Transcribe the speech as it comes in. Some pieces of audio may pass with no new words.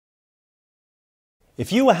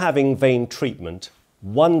If you are having vein treatment,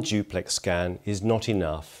 one duplex scan is not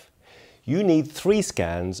enough. You need 3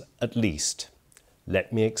 scans at least.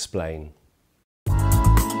 Let me explain.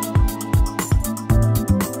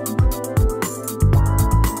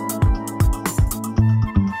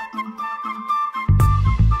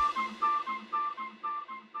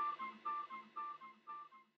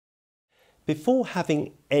 Before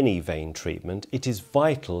having any vein treatment, it is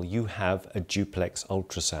vital you have a duplex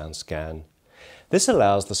ultrasound scan. This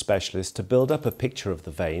allows the specialist to build up a picture of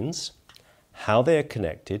the veins, how they are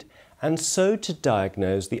connected, and so to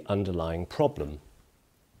diagnose the underlying problem.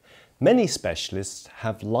 Many specialists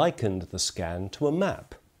have likened the scan to a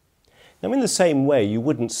map. Now, in the same way you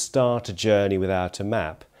wouldn't start a journey without a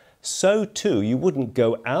map, so too you wouldn't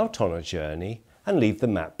go out on a journey and leave the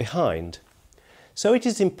map behind. So it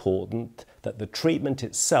is important that the treatment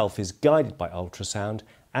itself is guided by ultrasound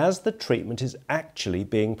as the treatment is actually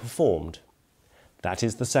being performed. That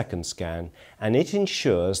is the second scan, and it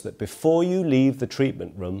ensures that before you leave the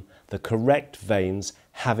treatment room, the correct veins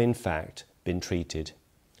have in fact been treated.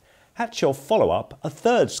 At your follow-up, a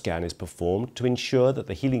third scan is performed to ensure that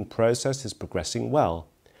the healing process is progressing well.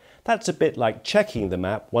 That's a bit like checking the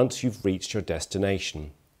map once you've reached your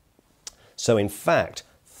destination. So in fact,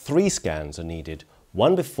 3 scans are needed,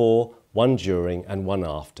 one before, one during and one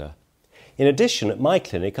after. In addition, at my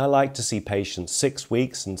clinic I like to see patients 6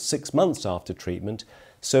 weeks and 6 months after treatment,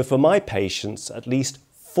 so for my patients at least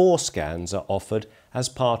 4 scans are offered as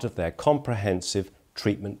part of their comprehensive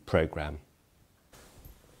treatment programme.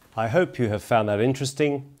 I hope you have found that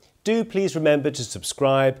interesting. Do please remember to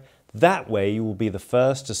subscribe, that way you will be the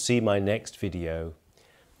first to see my next video.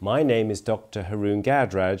 My name is Dr. Haroun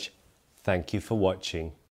Gajraj. Thank you for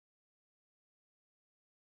watching.